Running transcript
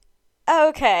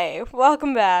Okay,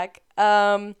 welcome back.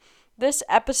 This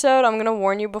episode, I'm gonna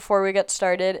warn you before we get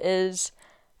started, is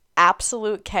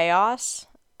absolute chaos.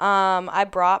 I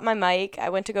brought my mic. I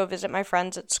went to go visit my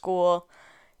friends at school,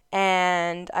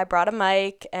 and I brought a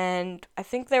mic, and I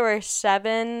think there were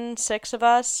six of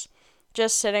us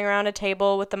just sitting around a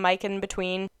table with the mic in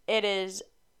between. It is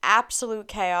absolute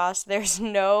chaos. There's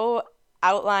no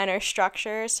outline or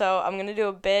structure, so I'm gonna do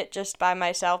a bit just by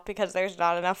myself because there's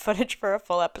not enough footage for a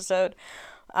full episode.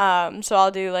 So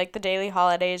I'll do like the daily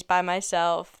holidays by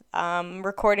myself,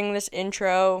 recording this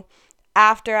intro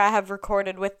after I have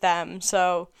recorded with them.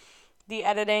 So the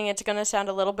editing, it's gonna sound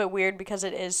a little bit weird because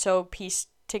it is so pieced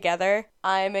together.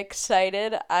 I'm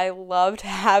excited. I loved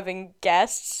having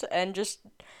guests and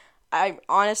I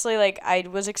honestly, I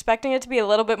was expecting it to be a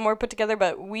little bit more put together,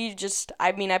 but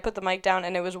I put the mic down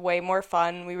and it was way more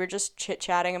fun. We were just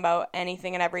chit-chatting about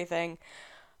anything and everything.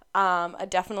 I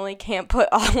definitely can't put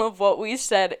all of what we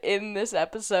said in this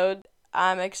episode.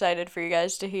 I'm excited for you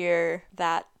guys to hear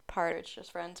that part. It's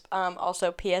just friends.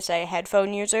 Also, PSA,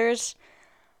 headphone users,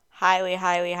 highly,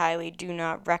 highly, highly do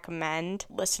not recommend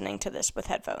listening to this with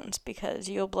headphones because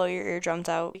you'll blow your eardrums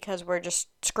out because we're just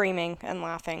screaming and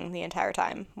laughing the entire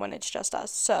time when it's just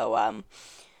us. So,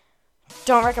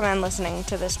 don't recommend listening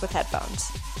to this with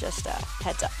headphones. Just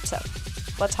heads up. So,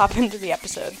 let's hop into the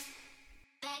episode.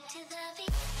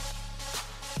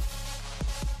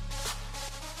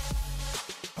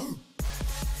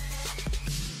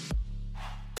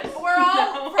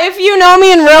 If you know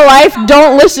me in real life,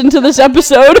 don't listen to this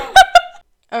episode.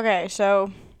 Okay,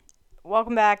 so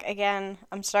welcome back again.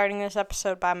 I'm starting this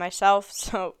episode by myself,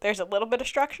 so there's a little bit of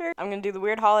structure. I'm going to do the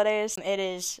weird holidays. It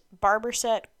is barber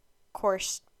set.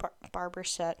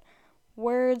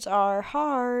 Words are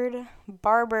hard.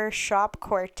 Barber shop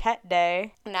quartet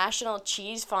day. National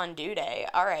cheese fondue day.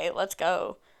 All right, let's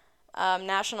go.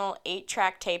 National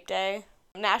 8-track tape day.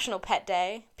 National pet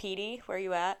day. Petey, where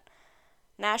you at?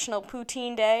 National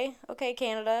Poutine Day. Okay,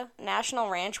 Canada. National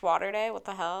Ranch Water Day. What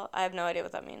the hell? I have no idea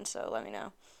what that means, so let me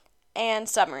know. And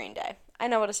Submarine Day. I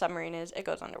know what a submarine is. It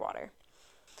goes underwater.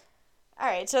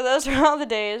 Alright, so those are all the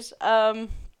days. I'm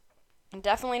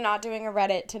definitely not doing a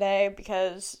Reddit today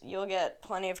because you'll get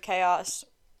plenty of chaos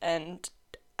and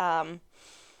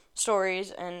stories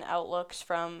and outlooks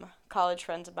from college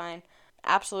friends of mine.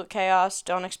 Absolute chaos.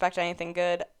 Don't expect anything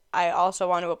good. I also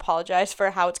want to apologize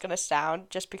for how it's going to sound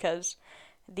just because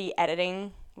the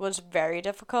editing was very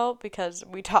difficult because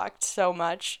we talked so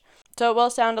much. So it will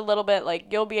sound a little bit like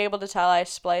you'll be able to tell I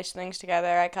spliced things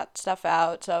together. I cut stuff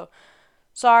out. So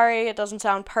sorry, it doesn't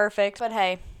sound perfect. But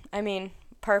hey,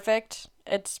 perfect.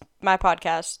 It's my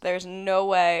podcast. There's no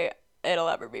way it'll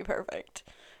ever be perfect.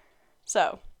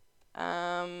 So,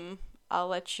 I'll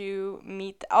let you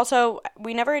meet. Also,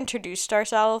 we never introduced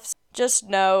ourselves. Just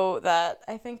know that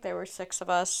I think there were 6 of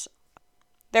us.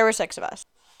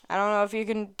 I don't know if you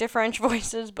can differentiate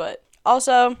voices, but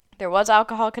also, there was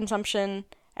alcohol consumption.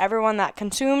 Everyone that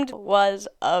consumed was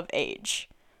of age.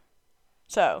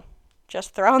 So,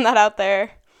 just throwing that out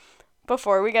there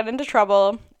before we get into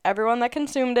trouble. Everyone that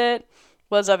consumed it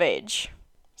was of age.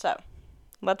 So,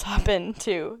 let's hop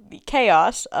into the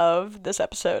chaos of this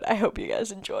episode. I hope you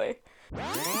guys enjoy.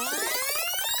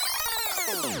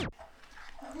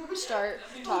 Start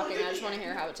talking. I just want to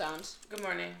hear how it sounds. Good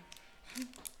morning.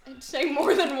 I'd say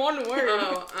more than one word.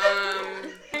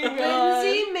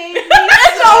 Lindsay made me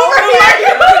It's over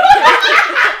here!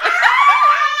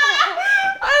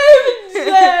 I haven't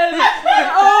said.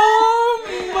 Oh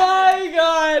my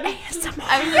god.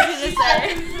 I was just gonna say.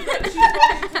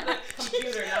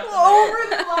 Computer, Over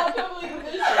the laptop like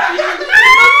this. The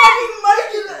fucking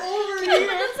mic is over here.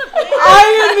 I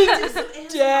am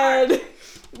dead.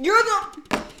 You're the.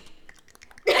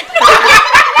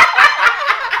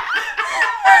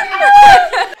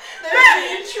 There's the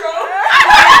intro.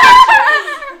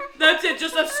 That's it,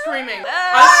 just us screaming.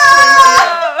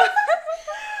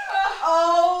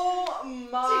 Oh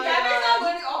my See, Gabby's god. not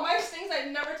learning all my things I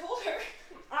never told her.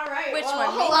 Alright, Which well,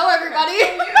 one? hello everybody.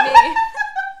 Me.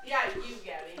 Yeah, you,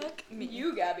 Gabby. Fuck me.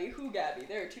 You, Gabby. Who, Gabby?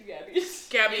 There are 2 Gabbys.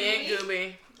 Gabby ain't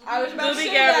Gooby. I was about to Gooby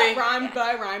say Gabby. that rhymed, but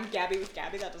I rhymed Gabby with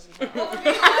Gabby. That doesn't count. Well, to be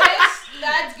honest,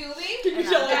 that's Gooby. Can you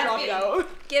tell I That's dropped Gibby. out?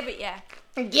 Gibby, yeah.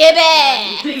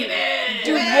 Gibby!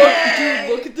 Dude,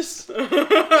 look at this.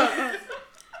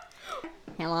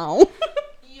 Hello.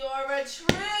 You're a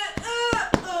trip.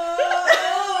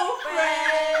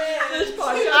 This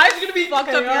podcast is gonna be fucked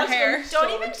up your hair. Don't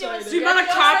even do it. Do you know the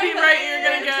copyright you're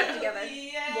gonna get? Together.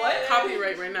 What?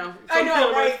 Copyright right now. I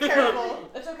know, right? Terrible.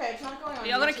 It's okay. It's not going on.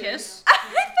 Y'all gonna YouTube. kiss?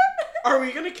 Are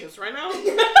we gonna kiss right now? Did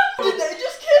they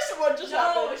just kiss? What just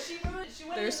happened? No, she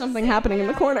went There's something happening in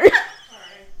the corner.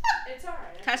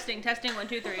 Testing, 1,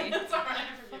 2, 3. That's alright.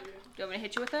 Do you want me to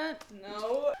hit you with that?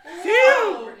 No.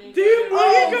 Damn! Damn, what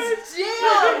are you guys?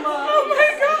 Damn! Oh my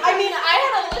god! I mean, I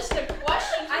had a list of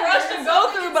questions for us to heard go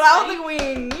something through, but I don't think we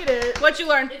need it. What'd you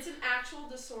learn? It's an actual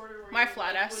disorder where My you,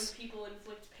 flat like, ass. when people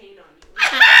inflict pain on you.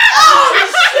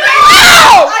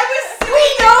 We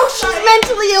know she's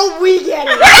mentally ill. We get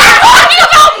it.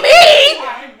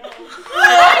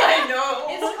 I know.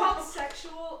 It's called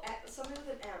sexual, something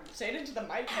with an M. Say it into the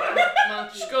mic.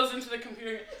 She goes into the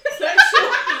computer.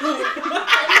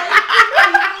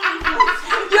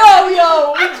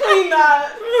 Yo, we clean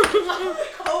that.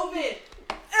 COVID.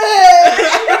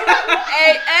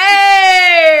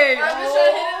 Hey! I'm just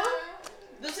trying to hit it.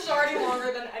 This is already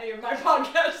longer than any of my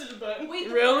podcasts have been. Wait,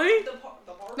 Really? The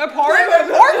The porncast?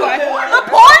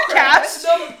 The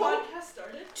podcast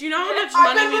started? Do you know how much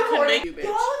I've money been we could recording. make, you bitch?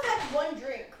 You all have had one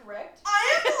drink, correct?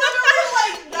 I am literally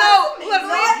like, No,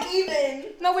 not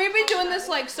even. No, we've been doing this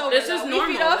like so. This good, is though. normal.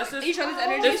 We feed off This is- each other's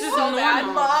energy this is so bad.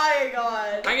 normal. My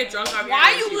God. I get drunk off your Why are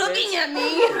energy, you looking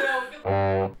bitch.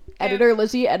 at me? Editor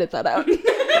Lizzie, edit that out.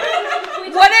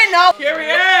 Wouldn't know.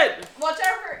 Period! What's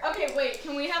our okay, wait,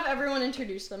 can we have everyone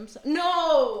introduce themselves?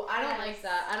 No, I don't like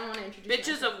that. I don't want to introduce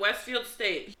Bitches myself. of Westfield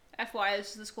State. FYI,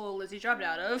 this is the school Lizzie dropped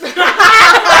out of.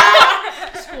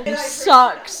 It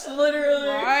sucks, literally.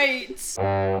 Right.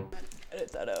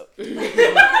 Edit that out.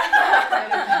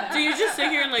 Do you just sit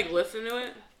here and like listen to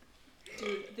it?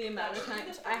 Dude, the amount of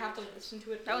times I have to listen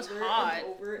to it That was over hot. and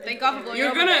over and Thank God for over. going You're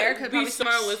over there, 'cause gonna be probably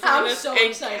smart listening I'm to this so and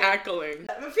excited. cackling.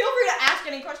 Feel free to ask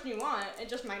any question you want. It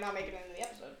just might not make it into the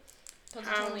episode. Because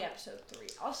it's How? only episode 3.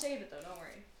 I'll save it though, don't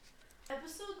worry.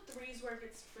 Episode 3 is where it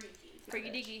gets freaky. Freaky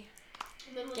deaky.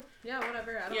 And then, like, Yeah,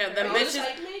 whatever. I don't Yeah, care. them are you a bitches.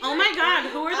 psych major? Oh my god,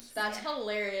 who are That's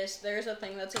hilarious. There's a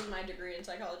thing that says my degree in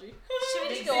psychology.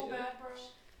 They so bad, bro.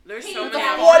 There's Hey, so you many.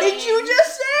 got What did you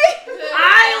just say? I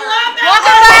love that.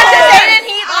 Welcome back to Zane and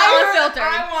Heath on Unfiltered. I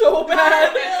want so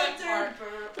bad.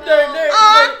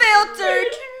 Unfiltered.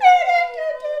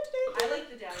 I like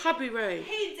the daddy. Copyright.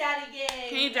 Hey, daddy gang.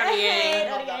 Hey, Daddy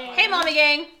Yang. Hey, mommy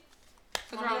gang.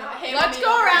 What's wrong? Hey, Let's mommy go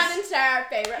lovers. around and say our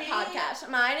favorite Hey. podcast.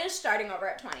 Mine is starting over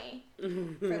at 20.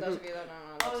 For those of you that don't know,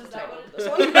 Oh, that's is the that title what of it this is?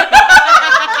 one.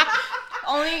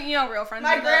 Only, real friends.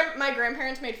 like that. My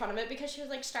grandparents made fun of it because she was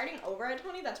like, starting over at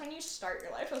 20? That's when you start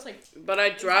your life. I was like, But I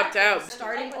dropped out.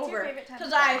 starting What's your over. favorite time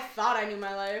Because to I start? thought I knew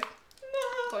my life.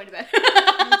 Going to bed.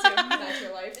 That's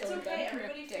your life. It's going to okay, bed.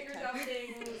 everybody figures out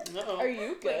things. Uh-oh. Are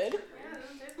you good?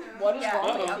 Yeah, What is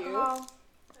wrong with Uh-oh. you?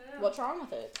 What's wrong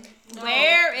with it?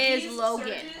 Where is These Logan?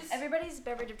 searches- Everybody's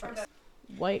beverage of choice.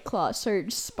 White Claw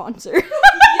Surge sponsor.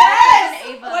 Yes!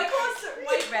 Ava. White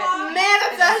Claw.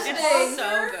 Manifesting.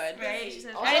 So good. Right? She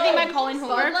says, Also, Anything by Colleen Bud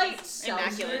Hoover? Light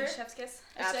Immaculate. Seltzer. Chef's kiss. Say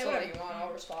Absolutely. whatever you want,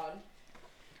 I'll respond.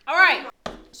 All right.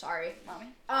 Sorry. Mommy.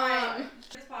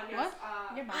 This podcast, What?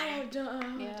 Your I have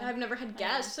Yeah. I've never had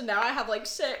guests, and now I have like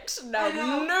 6. Now I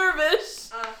know. I'm nervous.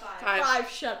 5. 5.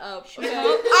 Shut up. we Okay.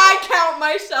 vote? I count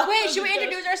myself. Wait, as should a we guest.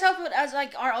 introduce ourselves as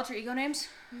like our alter ego names?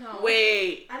 No.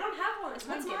 Wait. I don't have one. What's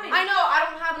one's mine? giving. I know. I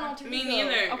don't have an alter Me ego.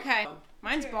 neither. Okay.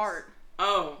 Mine's Cheers. Bart.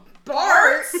 Oh.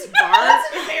 Bart. Bart? What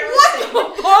the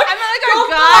fuck? I'm like Don't our go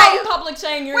guy. out in public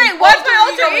saying your Wait, what's my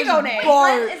alter ego is name?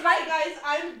 Bart. Is Hi guys,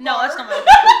 I'm No, that's Barb. not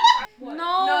my What?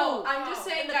 No. No, I'm just Oh,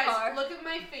 saying, in the guys, car. look at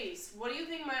my face. What do you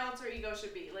think my alter ego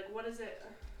should be? Like, what is it?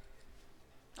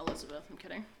 Elizabeth, I'm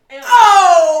kidding. Ew.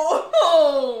 Oh!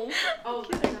 Oh, is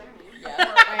that your name?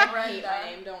 Yeah, I hate my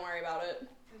name. Don't worry about it.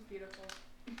 It's beautiful.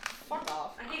 Fuck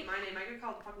off. I hate my name. I get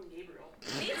called fucking Gabriel.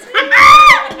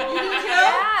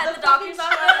 Yeah, the doctor's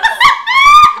office.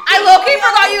 I low-key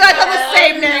forgot you guys have the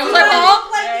same name. I was like, huh?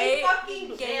 Like Right.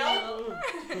 fucking Gail.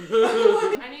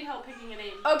 I need help picking a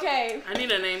name. Okay. I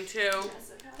need a name too.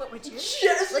 Jessica. What would you?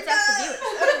 Jessica. Let's ask the viewers.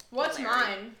 What's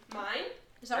mine? Mine?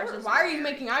 Is that Ours is why are you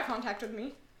Larry. making eye contact with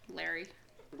me? Larry.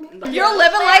 You're You're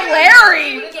living like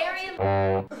Larry. Gary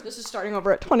and This is starting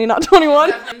over at 20, not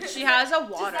 21. She has a Does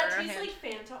water. that taste hand. like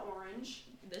Fanta orange?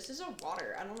 This is a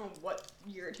water. I don't know what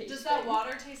your taste Does that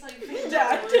water taste like Fanta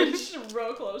Yeah, orange? it's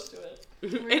real close to it.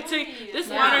 It's a, this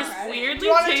Yeah. water's Right. weirdly Do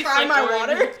you want to tastes try like my orange.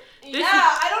 water? This Yeah,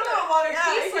 is- I don't know what water Yeah,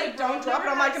 tastes if you like. bro. don't I've drop never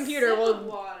it on my had a computer, sip we'll- of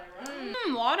water, right?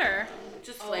 Water.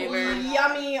 Just Oh, flavored.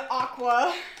 Yummy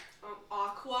aqua.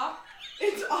 Aqua.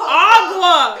 It's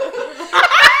Agua!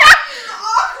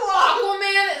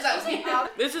 Aquaman? Is that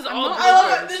what This is all I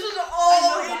love it. bloopers. This is I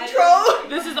all know, intro.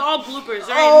 This is all bloopers.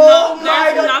 There Oh ain't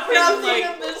my there's god, nothing nothing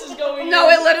like. of this is going No,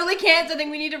 in. it literally can't. So I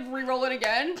think we need to re-roll it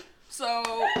again. So.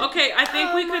 Okay, I think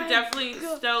Oh we my could definitely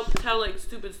tell like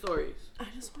stupid stories. I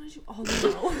just wanted you all to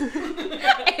know.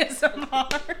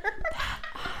 ASMR.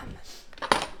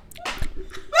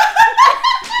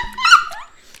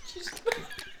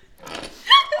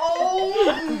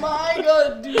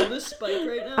 spike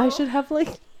right now. I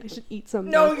should eat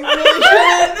something. No, you really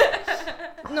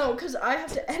shouldn't. No, because I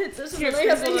have to edit this and then I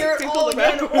have to hear it all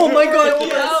again. Oh my god.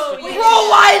 No, Bro, you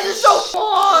why is it so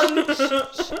long? Does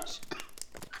this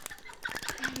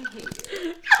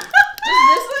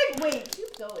wait,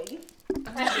 keep going.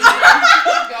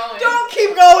 Don't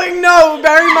keep going, no,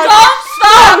 very much. Don't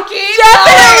stop!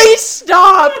 Definitely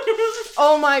stop!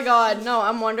 Oh my god, no,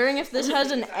 I'm wondering if this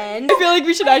has an end. I feel like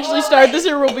we should actually start this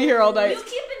or we'll be here all night. You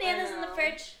keep bananas in the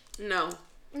fridge. No.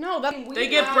 No, that They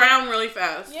get brown really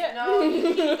fast. Yeah. No,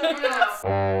 you keep them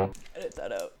out. Edit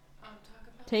that out.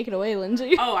 Take it away,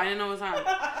 Lindsay. Oh, I didn't know it was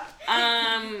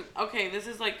on. Okay, this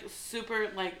is super,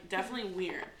 definitely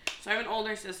weird. So I have an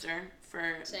older sister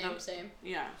Same.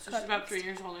 Yeah, so she's about 3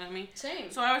 years older than me.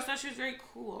 Same. So I always thought she was very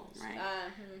cool, right?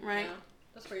 Right. Yeah.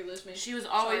 That's where you lose me. She was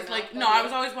always Sorry, no, I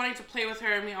was always wanting to play with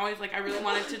her, and we always I really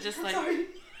wanted to just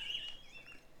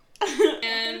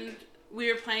and we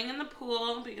were playing in the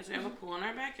pool because we have a pool in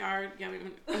our backyard. Yeah, we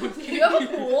You have a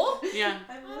pool? Yeah.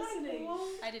 I'm listening.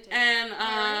 I did too.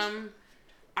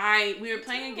 And we were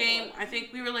playing a game. I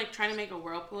think we were trying to make a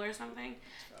whirlpool or something,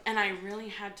 and I really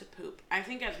had to poop. I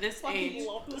think at this age,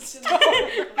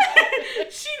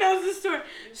 she knows the story.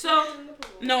 So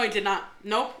no, I did not.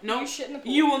 Nope. You shit in the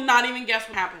pool? You will not even guess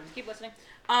what happened. Keep listening.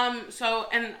 So,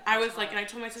 and I was and I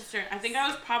told my sister, I think I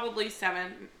was probably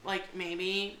 7,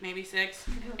 maybe 6,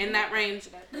 in that range.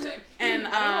 And,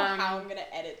 I don't know how I'm gonna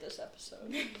edit this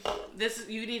episode.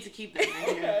 you need to keep this in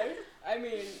here. Okay. I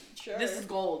mean, sure. This is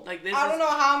gold. I don't know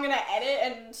how I'm gonna edit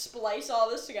and splice all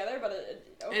this together, but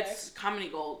okay. It's comedy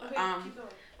gold. Okay, keep going.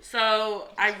 So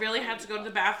I really had to go to the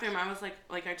bathroom. I was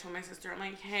I told my sister,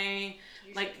 I'm hey,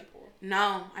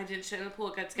 no, I didn't shit in the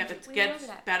pool. It gets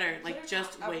better.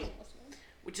 Just wait.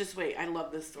 Just wait. I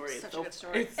love this story. It's so,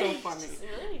 it's so funny.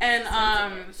 And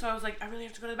so I was I really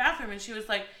have to go to the bathroom. And she was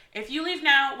if you leave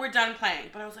now, we're done playing.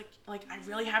 But I was I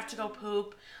really have to go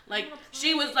poop.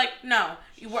 She was no.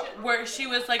 She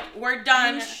was we're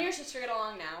done. You and your sister get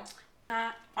along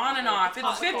now? On and off.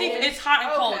 It's 50. It's hot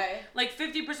and cold. Okay.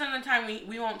 50% of the time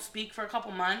we won't speak for a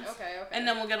couple months. Okay. And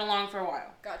then we'll get along for a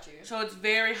while. Got you. So it's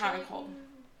very hot and cold.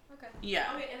 Okay.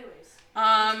 Yeah. Okay, anyways.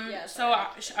 So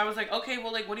I was okay,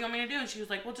 well, what do you want me to do? And she was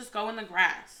well, just go in the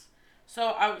grass.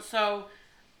 So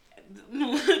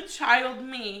child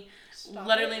me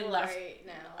literally left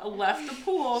the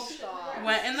pool,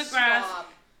 went in the grass,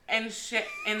 and shit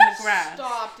in the grass.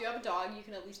 Stop. Do you have a dog? You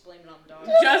can at least blame it on the dog.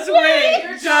 Just wait.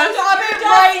 Just stop it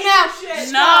right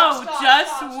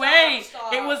now. Wait.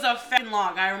 Stop. It was a fat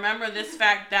log. I remember this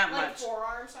fact that much.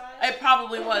 Forearm size? It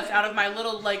probably was out of my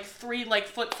little 3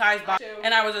 foot size body,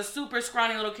 and I was a super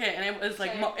scrawny little kid, and it was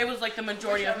it was the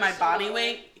majority of my body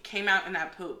weight came out in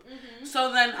that poop. Mm-hmm.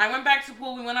 So then I went back to the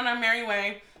pool. We went on our merry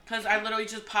way. Because I literally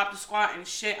just popped a squat and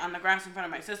shit on the grass in front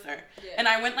of my sister. Yeah. And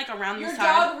I went around the side. Your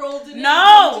dog rolled in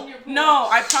No,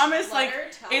 I promise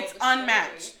it's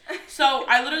unmatched. So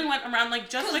I literally went around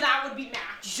just that would be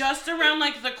matched. Just around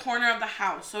the corner of the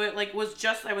house. So it was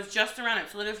just I was just around it.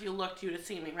 So literally if you looked you would have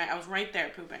seen me, right? I was right there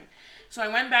pooping. So I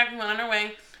went back and went on our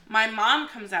way. My mom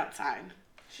comes outside.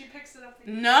 She picks it up.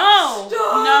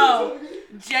 No.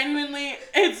 Genuinely,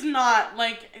 it's not.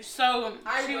 So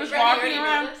she was walking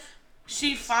around.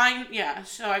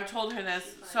 So I told her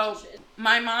this. So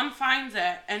my mom finds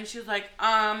it and she's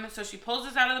so she pulls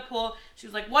us out of the pool. She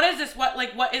was what is this?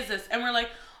 What is this? And we're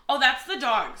oh, that's the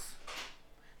dog's.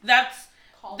 That's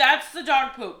the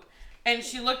dog poop. And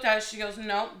she looked at us, she goes,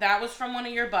 no, that was from one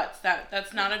of your butts.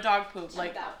 That's not a dog poop.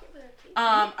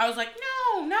 I was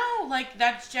no,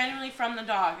 that's genuinely from the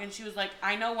dog. And she was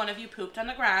I know one of you pooped on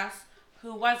the grass.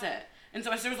 Who was it? And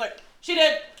so my sister was she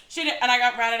did. And I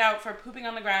got ratted out for pooping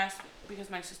on the grass because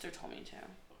my sister told me to.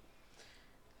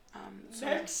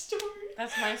 Next story.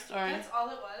 That's my story. That's all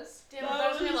it was? Damn,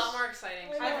 that would be a lot more exciting.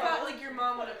 I thought your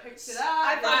mom would have picked it up.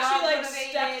 I thought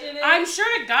she stepped in it. I'm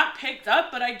sure it got picked up,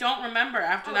 but I don't remember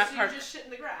after that so part. you just shit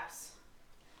in the grass.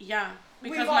 Yeah,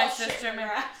 because We've my all shit sister in the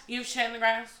grass. You've shit in the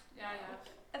grass? Yeah,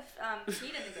 I've peed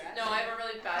in the grass. No, I have a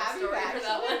really bad Have you story for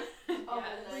that one. Oh,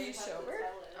 were you sober?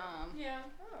 Yeah.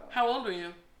 How old were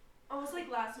you? I was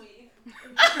last week.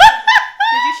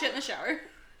 Did you shit in the shower?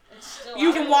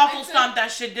 You can waffle stomp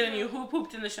that shit, didn't you? Who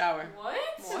pooped in the shower? What?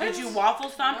 Did you waffle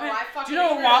stomp No, it? I Do you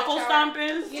know what waffle stomp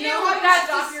is? You know how That's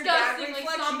you stop your gag disgusting,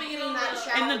 reflex? stomping You it clean on that the-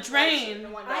 shower In the flush drain.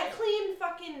 in one I day. clean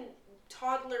fucking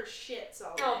toddler shits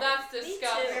all day. Oh, that's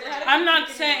disgusting. I'm not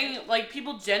saying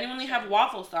people genuinely have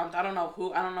waffle stomped. I don't know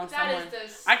who. I don't know That someone. is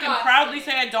disgusting. I can proudly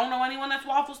say I don't know anyone that's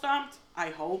waffle stomped. I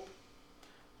hope.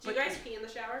 Do you guys pee in the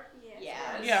shower?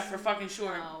 Yeah. Yeah, for fucking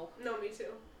sure. No, me too.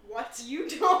 What? You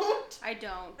don't? I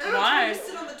don't. Why?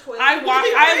 Sit on the toilet. I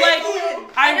widen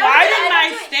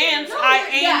my stance. I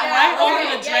aim right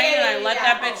over the drain and I let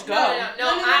that bitch go.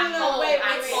 No. Wait.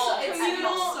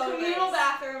 Communal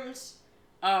bathrooms.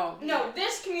 Oh. No,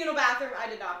 this communal bathroom I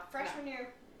did not. Freshman year,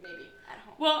 maybe. At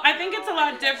home. Well, I think it's a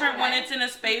lot different when it's in a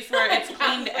space where it's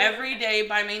cleaned every day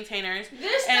by maintainers.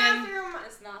 This bathroom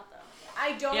It's not though.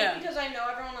 I don't because I know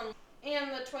everyone on.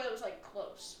 And the toilet was like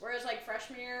close. Whereas like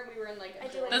freshman year we were in like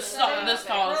the stalls.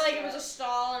 Or like it was a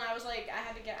stall and I was like I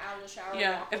had to get out of the shower.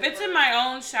 Yeah, if it's in my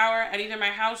own shower at either my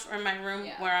house or my room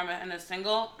where I'm in a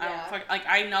single, I don't like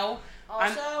I know.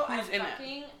 Also, who's in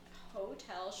fucking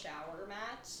hotel shower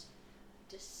mats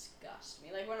disgust me.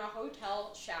 Like when a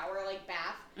hotel shower like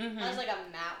bath has like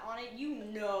a mat on it, you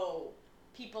know.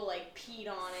 People like peed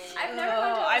on it.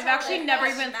 I've actually never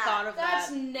even thought of that.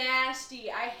 That's nasty.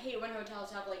 I hate when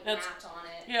hotels have like mats on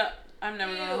it. Yeah, I've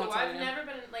never been in a hotel. I've never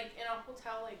been like in a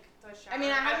hotel like the shower. I mean,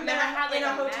 I haven't been in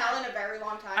a hotel in a very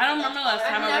long time. I don't remember last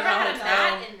time I was in a hotel. I've never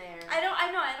had a mat in there.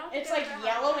 I don't. It's like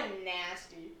yellow and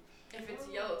nasty. If it's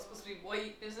yellow, it's supposed to be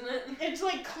white, isn't it? It's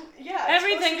like yeah.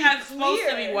 Everything has supposed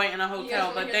to be white in a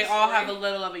hotel, but they all have a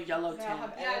little of a yellow tint.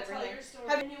 Yeah, tell your story.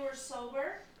 When you were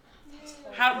sober.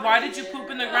 Why did you poop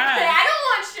in the grass? Okay, I don't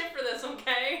want shit for this,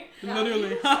 okay? Literally,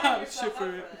 shit for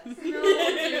it. No,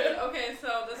 dude. Okay,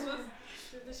 so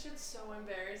this shit's so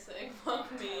embarrassing.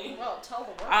 Fuck me. Well, tell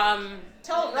the world.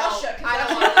 Tell No, Russia. I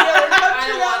don't want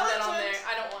that on there.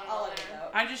 I don't want it I'll on let it there. go.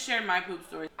 I just shared my poop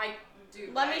story.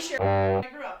 Let me share. I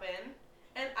grew up in,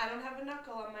 and I don't have a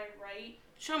knuckle on my right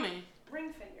Show me.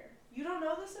 ring finger. You don't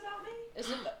know this about me?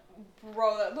 Isn't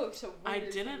bro? That looks so weird. I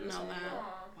didn't know that.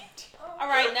 All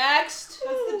right, next.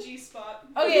 That's the G spot.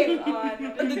 Okay, the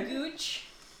gooch.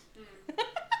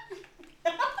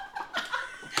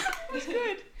 It's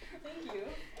good. Thank you.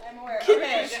 I'm aware.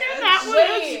 Okay.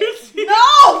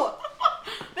 No!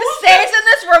 This stays in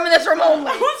this room and this room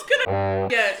only. Who's gonna?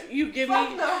 Yeah, you give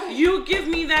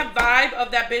me that vibe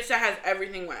of that bitch that has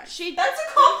everything wet. That's a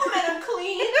compliment. I'm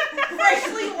clean,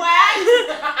 freshly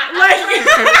waxed.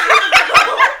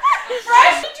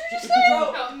 Fresh? What did you just say?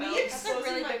 Bro, me exposing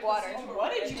really my big water. pussy to a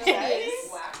What did you big say?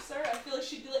 waxer. I feel like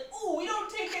she'd be like, "Oh, we don't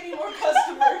take any more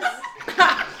customers.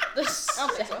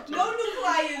 No new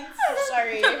clients.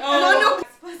 Sorry. Oh.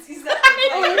 Pussy's not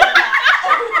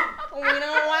We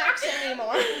don't wax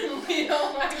anymore. We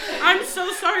don't wax. I'm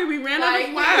so sorry. We ran out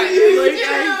of wax.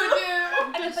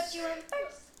 I'm gonna put you in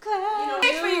first class.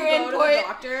 Thanks for your input. Go to the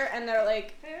doctor and they're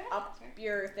like up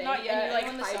your thing. Not yet. And you like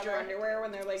In the hide your summer. underwear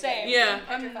when they're like. Same. Yeah.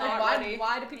 I'm Like,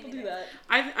 why do people do that?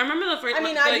 I remember the first. I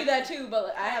mean, like, I do that too,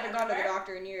 but I haven't gone to the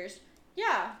doctor in years.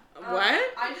 Yeah. What?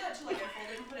 I do that too. Like I fold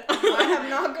it and put it. I have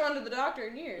not gone to the doctor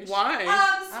in years. Why?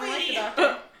 I don't like the Sweetie.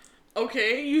 doctor.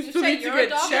 Okay, you still say need to you're a get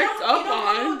doctor? checked You up don't go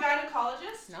on. to a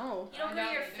gynecologist? No. You don't go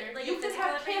to your fit, like You your could physical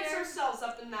have every cancer year? cells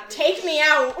up in that. Take me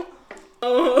out.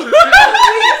 Oh.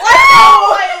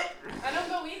 I don't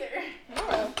go either.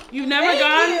 No. You've never Thank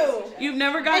gone. you. You've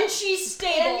never gone. And she's And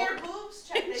stable. your boobs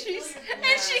check. They feel your boobs.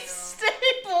 And she's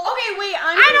stable. Okay, wait.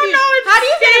 I'm I don't confused. know if How do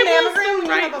you get a stable's mammogram when the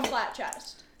you right- have a flat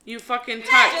chest? You fucking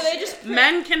touch. Do they just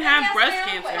Men can have Yes, breast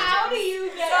they are. cancer. How do you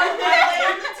get? I lay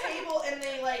on the table and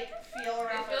they like feel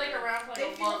around. They feel like around for They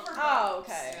like a feel month. for Oh,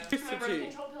 okay. My birth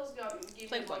control pills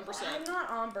gave me 1%. I'm not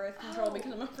on birth control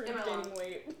because I'm afraid of gaining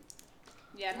weight.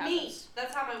 Yeah, it Me. happens.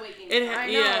 That's how my weight gains. It I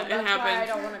know. yeah, it That's why I happens.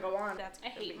 don't want to go on. I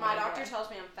hate My doctor tells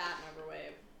me I'm fat and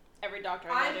overweight. every doctor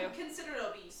I go I'm to. considered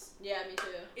obese. Yeah, me too.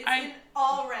 It's in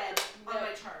all red on Yeah.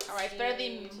 my chart. All right, better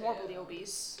Me than too. morbidly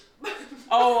obese.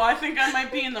 Oh, I think I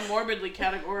might be in the morbidly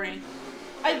category.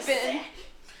 I've been.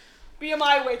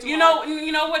 BMI way too You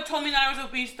know what told me that I was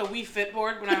obese? The Wii Fit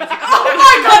board when I was a kid. Oh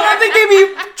my god, that thing gave me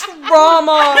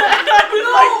trauma.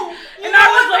 And I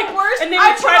was like, worst, and they I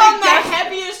would put try on to the guess.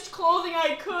 heaviest clothing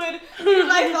I could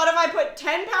because I thought if I put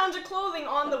 10 pounds of clothing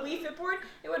on the Wii Fit board,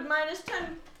 it would minus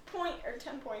 10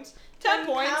 points 10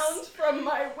 pounds from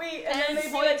my weight, and then 10 they'd be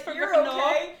points like, for "You're Gryffindor."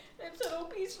 okay." It said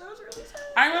obese, and I was really sad.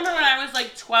 I remember when I was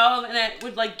like 12 and it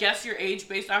would like guess your age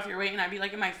based off your weight and I'd be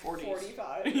like in my 40s.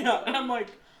 45. Yeah, and I'm like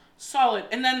solid.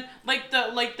 And then like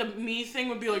the me thing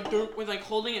would be like with like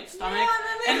holding its stomach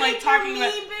Yeah, and like talking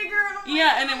about bigger. And I'm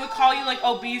yeah, and it would call you like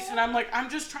obese and I'm like I'm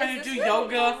just trying to do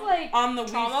yoga on the Wii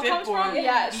trauma Fit comes board. from?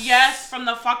 Yes. Yes, from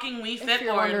the fucking Wii Fit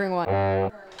board.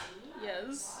 why.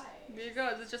 Yes.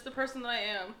 Because it's just the person that I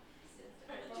am.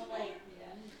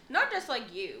 Not just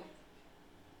like you.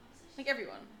 Like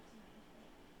everyone.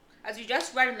 As you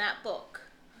just read in that book.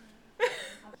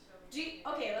 Okay,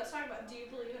 let's talk about. Do you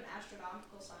believe in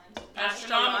astronomical signs?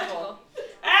 Astronomical.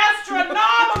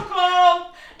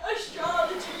 Astronomical.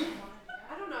 Astrology.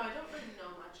 I don't know. I don't really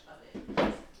know much of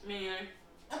it. Me either.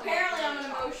 Apparently, I'm an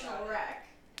emotional wreck.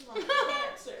 I'm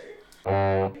cancer.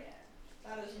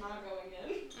 That is not going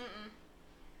in.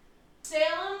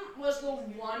 Salem was the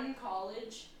one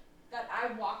college that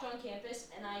I walked on campus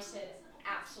and I said,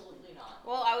 absolutely not.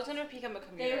 Well, I was gonna become a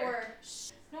commuter.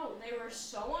 They were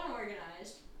so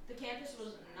unorganized. The campus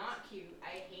was not cute.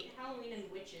 I hate Halloween and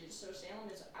witches, so Salem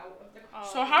is out of the college.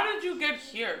 So how did you get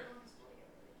here?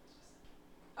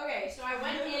 Okay, so I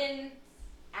went in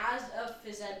as a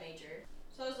phys ed major.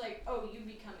 So I was like, oh, you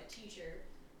become a teacher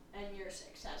and you're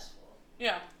successful.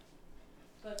 Yeah.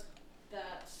 But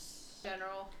that's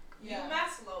General. yeah.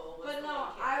 UMass Lowell was But the no, one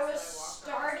I campus was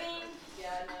that walked starting.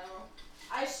 Yeah, no.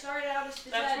 I started out as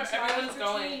phys That's ed, where so I was everyone's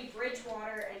between going.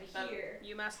 Bridgewater and here.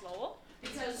 UMass Lowell?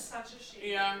 It's Because such a shame.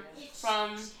 Yeah.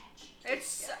 From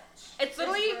It's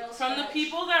literally real from the sketch.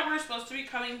 people that were supposed to be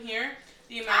coming here,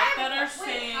 the amount that are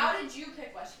saying. How did you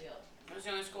pick Westfield? It was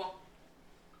the only school.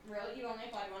 Really? You only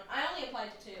applied one? I only applied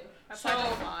to 2. I So-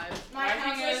 applied to 5. My My thing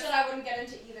counselor is- said I wouldn't get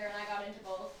into either, and I got into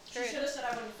both. She Great. should have said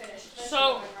I wouldn't finish.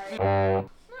 So- Right.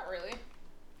 Not really.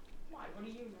 Why? What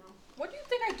do you know? What do you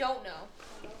think I don't know?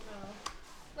 I don't know.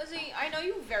 Lizzie, I know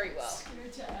you very well.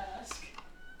 Scared to ask.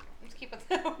 Let's keep it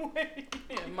that way.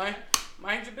 Yeah,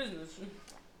 mind your business.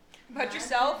 About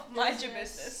yourself, mind your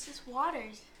business. This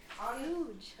water's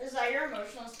Huge. Is that your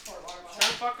emotional support water bottle?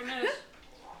 Sure fucking is.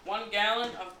 1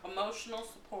 gallon of emotional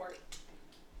support.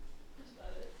 Is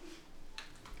that it?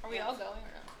 Are we all going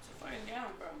or not? It's a fucking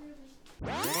gallon, bro.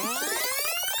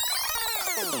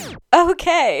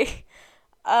 Okay.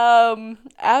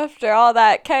 After all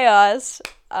that chaos,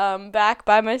 back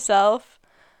by myself.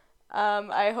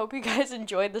 I hope you guys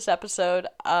enjoyed this episode.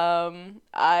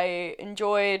 I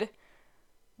enjoyed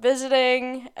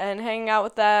visiting and hanging out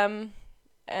with them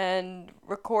and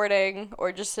recording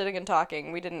or just sitting and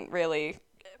talking. We didn't really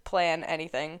plan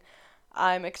anything.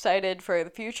 I'm excited for the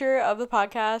future of the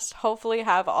podcast. Hopefully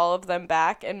have all of them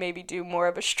back and maybe do more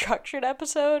of a structured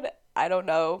episode. I don't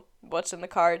know what's in the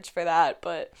cards for that,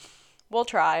 but we'll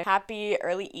try. Happy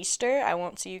early Easter. I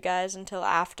won't see you guys until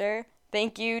after.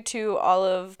 Thank you to all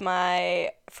of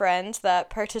my friends that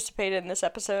participated in this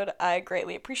episode. I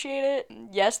greatly appreciate it.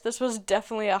 Yes, this was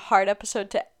definitely a hard episode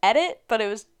to edit, but it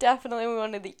was definitely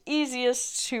one of the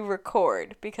easiest to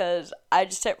record because I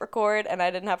just hit record and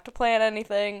I didn't have to plan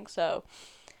anything, so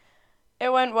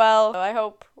it went well. I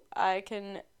hope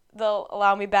they'll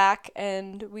allow me back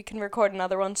and we can record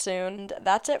another one soon. And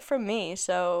that's it from me,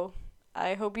 so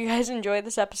I hope you guys enjoyed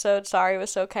this episode. Sorry it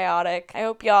was so chaotic. I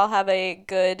hope y'all have a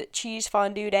good cheese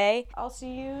fondue day. I'll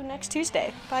see you next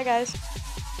Tuesday. Bye, guys.